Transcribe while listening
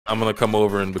I'm gonna come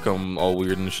over and become all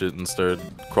weird and shit and start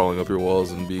crawling up your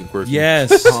walls and being quirky. Yes.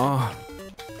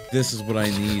 This is what I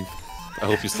need. I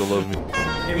hope you still love me.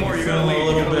 Hey, more, you gotta leave. A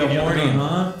little bit horny,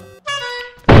 huh?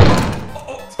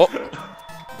 Oh.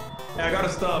 Yeah, I got a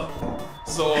stuff.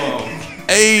 So,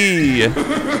 Hey!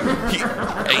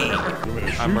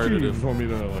 I murdered him. Told me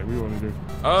that, like, we want to do.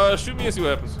 Shoot me and see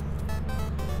what happens.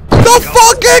 The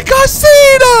fucking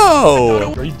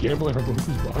casino! Are you gambling on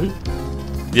Lucy's body?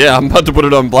 Yeah, I'm about to put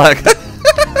it on black.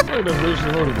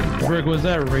 Rick, was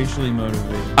that racially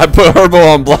motivated? I put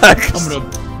Herbo on black. I'm gonna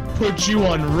put you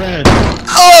on red.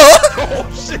 Oh! Oh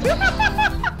shit!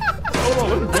 Hold on,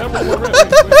 let me gamble on red.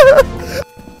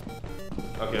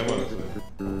 Okay, I'm gonna.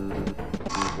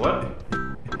 What?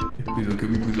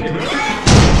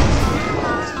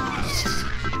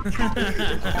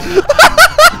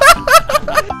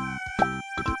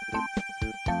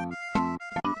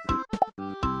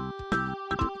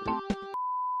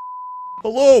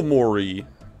 Hello, Maury.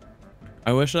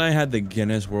 I wish I had the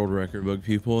Guinness World Record book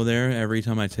people there every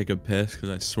time I take a piss, because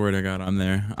I swear to God I'm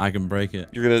there. I can break it.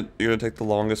 You're gonna take the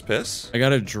longest piss? I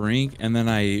got a drink and then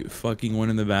I fucking went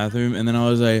in the bathroom and then I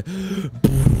was like,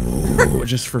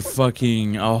 just for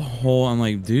fucking a whole. I'm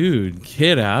like, dude,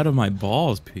 get out of my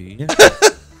balls, P.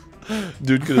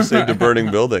 Dude could have saved a burning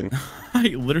building. I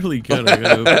literally could. I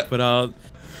could have put out.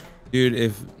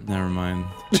 Dude, never mind.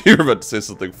 You were about to say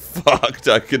something fucked.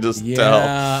 I could just tell.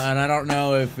 Yeah, and I don't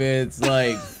know if it's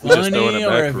like funny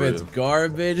or if it's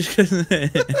garbage.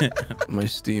 My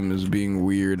Steam is being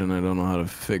weird and I don't know how to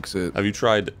fix it. Have you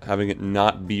tried having it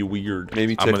not be weird?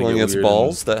 Maybe I'm gonna tickling get its weird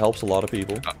balls? That helps a lot of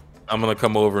people. I'm gonna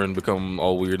come over and become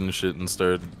all weird and shit and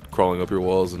start crawling up your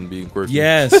walls and being quirky.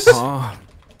 Yes.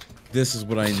 This is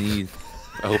what I need.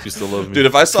 I hope you still love me. Dude,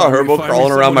 if I saw Herbo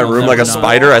crawling around my room like a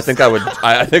spider, I think I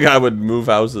would move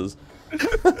houses.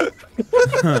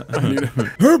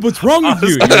 Herb, what's wrong with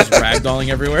you? You're just ragdolling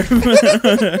everywhere.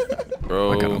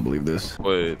 Bro, I can't believe this.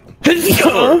 wait.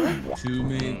 Two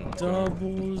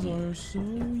McDoubles are so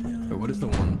young. Wait, what is the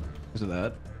one? Is it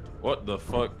that? What the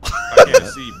fuck? I can't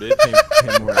see,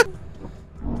 bitch.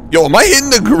 Yo, am I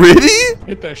hitting the gritty?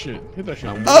 Hit that shit. Hit that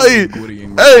shit.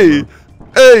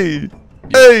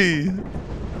 Hey!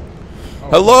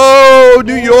 Hello,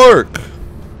 New York!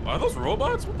 Are those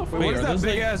robots? What the fuck? What is that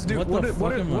big ass dude? What the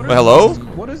fuck am I? Hello?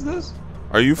 What is this?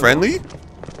 Are you friendly?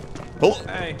 Hello?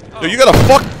 Hey. Yo, you gotta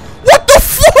fuck. What the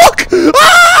fuck?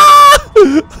 Ah!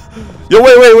 Yo,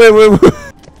 wait.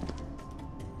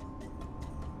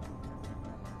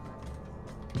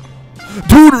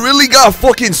 Dude really got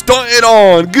fucking stunted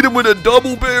on. Get him with a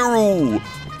double barrel.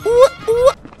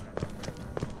 What?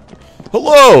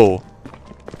 Hello.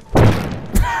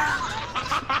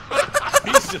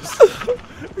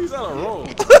 He's on a roll.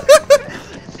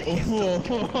 I'll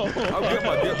get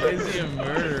my dick. Is he a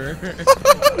murderer?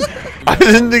 I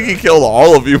didn't think he killed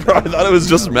all of you, bro. I thought it was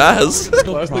just Maz.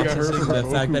 Last thing I heard from the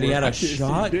fact that he had a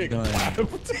shotgun.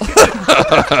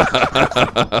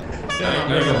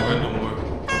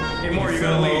 Hey, more, you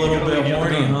gotta leave. A little bit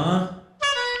horny, huh?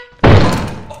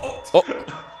 Oh.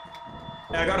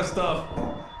 Yeah, I got a stuff.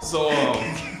 So,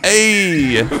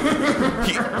 Hey. I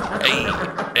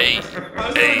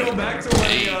was gonna go back to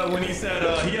when he said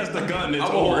he has the gun. It's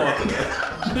over.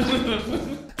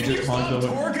 Just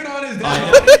twerking on his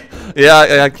dad.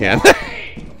 Yeah, I can.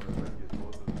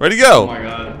 Where'd he go? Oh my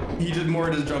god. He just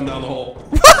just jumped down the hole.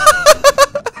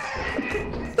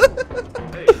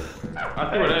 Hey, I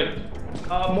threw an egg.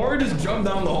 Maury just jumped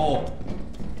down the hole.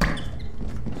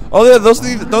 Oh yeah,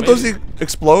 don't those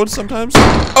explode sometimes?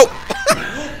 Oh!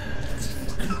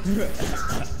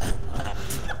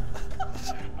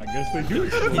 I guess they do.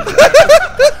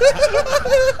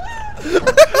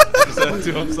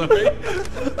 I'm sorry.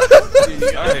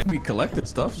 We collected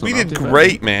stuff. So We not did too bad.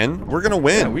 great, man. We're gonna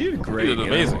win. Yeah, we did great. You did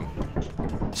amazing.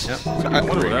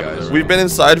 We've been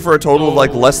inside for a total of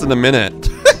like less than a minute.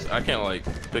 I can't like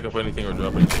pick up anything or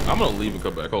drop anything. I'm gonna leave and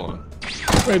come back. Hold on.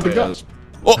 Wait, the guns.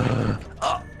 Oh!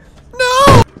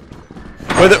 No!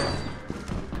 Wait,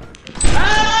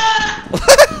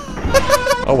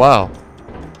 oh wow.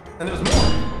 And there's more.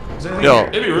 Is there anything Yo. here?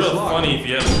 It'd be real funny if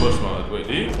you had the push mod. Wait,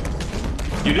 do you?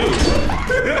 You do.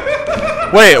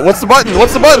 Wait, what's the button?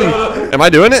 What's the button? Am I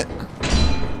doing it?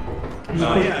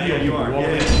 Yeah, you are.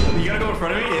 Yeah. You gotta go in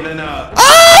front of me and then Ah!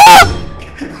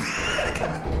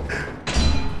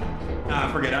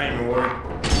 forget, I ain't even worried.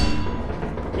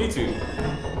 Me too.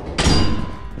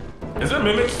 Is there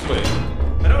mimics? Wait,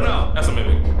 I don't know. that's a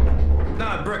mimic.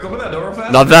 Nah, Brick, open that door real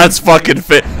fast. Now that's fucking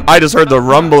fit. I just heard the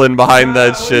rumbling behind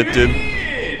that shit, dude.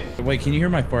 Wait, can you hear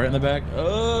my fart in the back?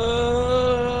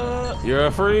 You're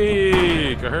a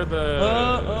freak. I heard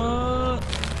that.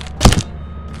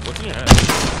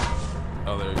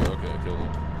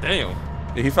 Damn.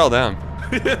 Yeah, he fell down.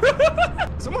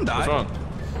 Someone What's died.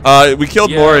 wrong? We killed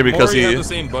Maury because Maury he. had the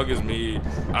same bug as me.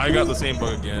 I got the same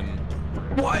bug again.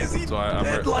 Why is he So I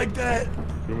dead like that?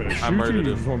 You want me to shoot I you? murdered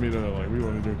You him. just want me to like? What do you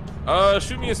want to do?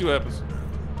 Shoot me and see what happens.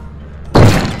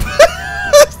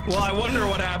 Well, I wonder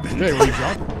what happened. Hey, when you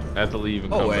drop him. I have to leave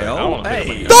and Oh, come back. well, I don't want to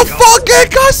hey. The fucking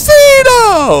It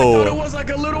casino! was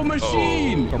like a little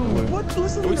machine. Oh. What?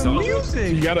 Listen to the So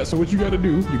music. you gotta. So what you gotta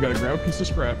do? You gotta grab a piece of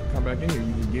scrap, come back in here.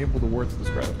 You can gamble the worth of the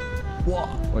scrap, What?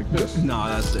 like this. Nah,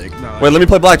 that's sick. Nah, Wait, let me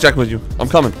play blackjack with you. I'm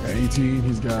coming. At 18,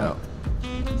 he's got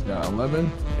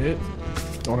 11. Hit.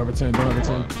 Don't have a 10. Don't have a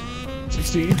 10.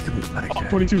 16. Oh,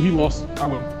 22. He lost. I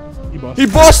won. He bust. He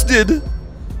busted!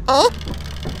 Huh?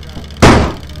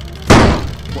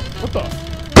 What the?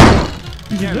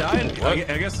 yeah, I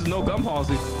guess there's no gun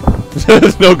policy.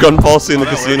 There's no gun policy in the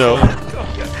casino.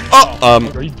 Oh,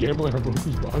 Are you gambling on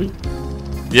Goku's body?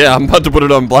 yeah, I'm about to put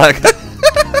it on black. I think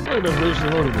that's racially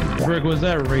motivated. Rick, was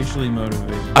that racially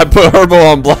motivated? I put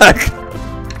Herbo on black.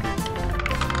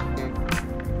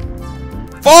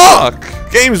 Fuck!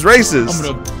 Game's racist.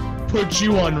 I'm gonna put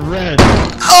you on red.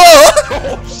 Oh!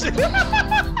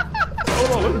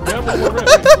 Hold on, let's gamble on red.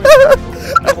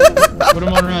 Put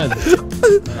him on red.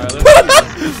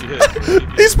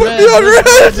 He's put Red, me on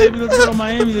let's red! go to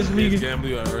Miami this He's weekend.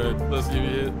 gambling on red. Let's give you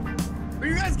it. Are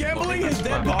you guys gambling his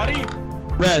dead body?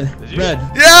 Red, red.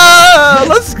 Yeah!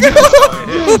 Let's go!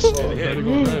 Let's go red.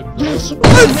 Let's go!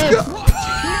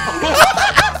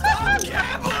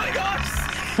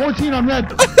 14 on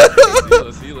red.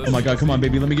 Let's see. Oh my god, come on,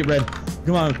 baby. Let me get red.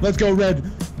 Come on, let's go red.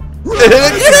 Hit it again!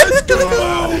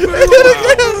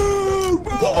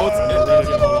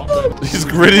 He's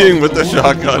grittying with the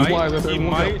shotgun. He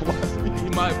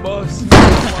might bust.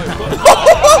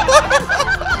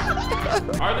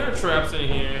 Are there traps in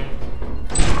here?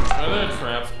 Are there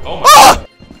traps? Oh my god.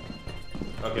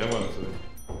 Okay, I'm going to see.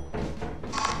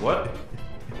 What?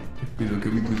 Please don't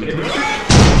kill me, please don't kill me.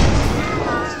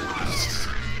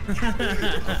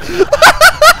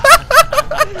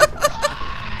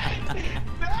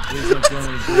 Please don't kill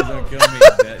me. Please don't kill me.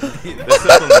 This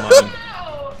is on mine.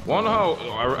 Wanna know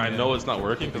how I know it's not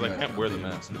working? Because I can't wear the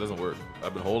mask. It doesn't work.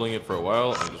 I've been holding it for a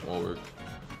while and it just won't work.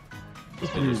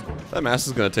 That mask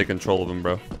is gonna take control of him,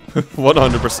 bro.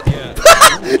 100%. Yeah.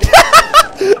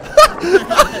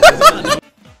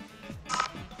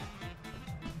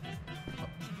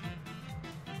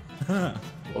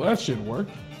 Well, that shouldn't work.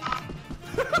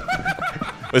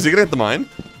 Is he gonna hit the mine?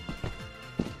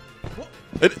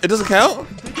 It doesn't count?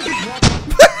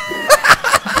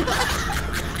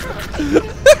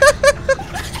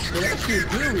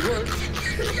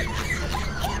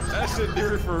 That shit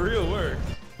do it for real work.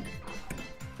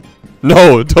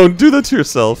 No, don't do that to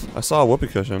yourself. I saw a whoopee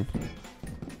cushion.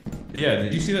 Yeah,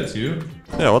 did you see that too?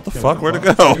 Yeah, what the fuck? Where'd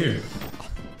it go? Here.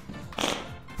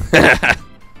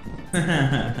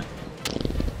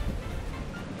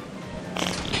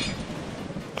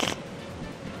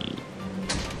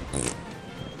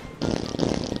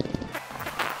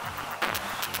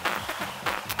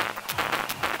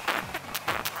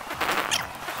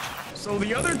 So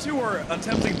the other two are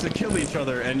attempting to kill each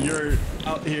other, and you're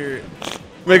out here.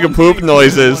 Making poop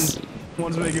noises.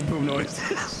 One's making poop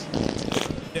noises.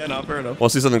 Yeah, not fair enough.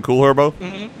 Want to see something cool,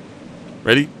 Herbo?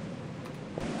 Ready?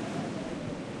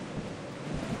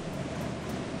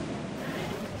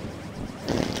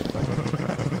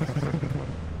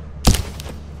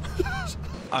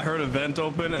 I heard a vent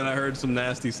open, and I heard some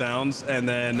nasty sounds, and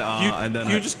then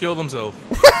You just killed himself.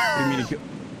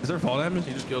 Is there fall damage?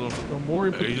 He just killed himself. The more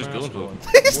he Yeah, puts he the just killed mask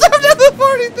himself. on. He started the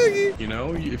party thingy. You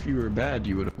know, if you were bad,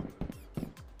 you would have.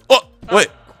 Oh, wait.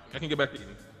 I can get back to eating.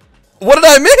 What did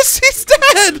I miss? He's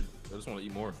dead. I just want to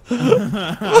eat more.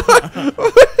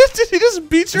 Did he just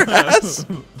beat your ass?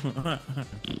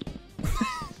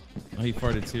 Oh, he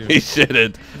farted too. He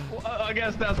shitted. Well, I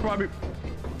guess that's probably.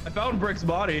 I found Brick's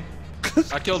body.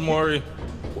 I killed Maury.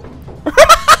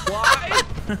 Why?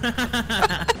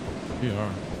 You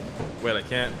are. Wait, I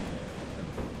can't.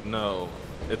 No,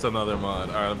 it's another mod.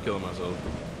 All right, I'm killing myself.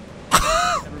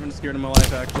 Never been scared in my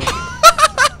life, actually.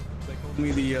 They called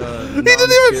me the. He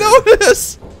didn't even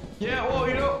notice. Yeah, well,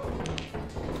 you know.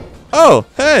 Oh,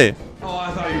 hey. Oh,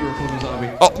 I thought you were a fucking zombie.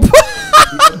 Oh.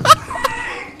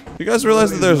 You guys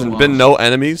realize that there's been no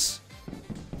enemies?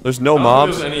 There's no I don't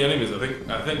mobs? think there's any enemies.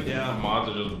 I think Yeah. mods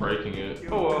are just breaking it.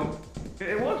 Oh well.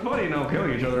 It was funny,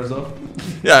 killing each other and stuff.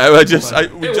 Yeah, we It just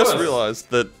was. realized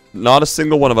that not a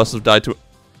single one of us have died to.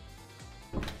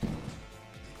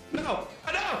 No,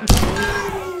 I know.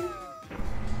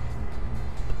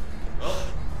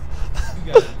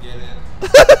 You gotta get in.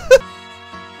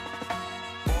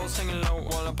 Balls hanging low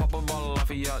while I pop a bottle off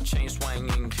of ya. yacht, chain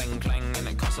swinging, clang clang, and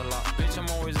it costs a lot. Bitch, I'm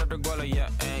always at the guala, yeah,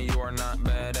 and you are not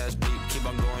badass beat. Keep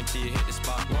on going till you hit the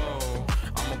spot. Whoa,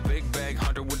 I'm a big bag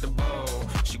hunter with the bow.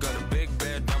 She got a big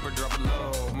bed, number drop it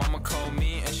low. Mama called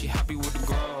me and she happy with the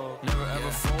grow. Never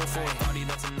ever fall for a body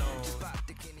that's a no.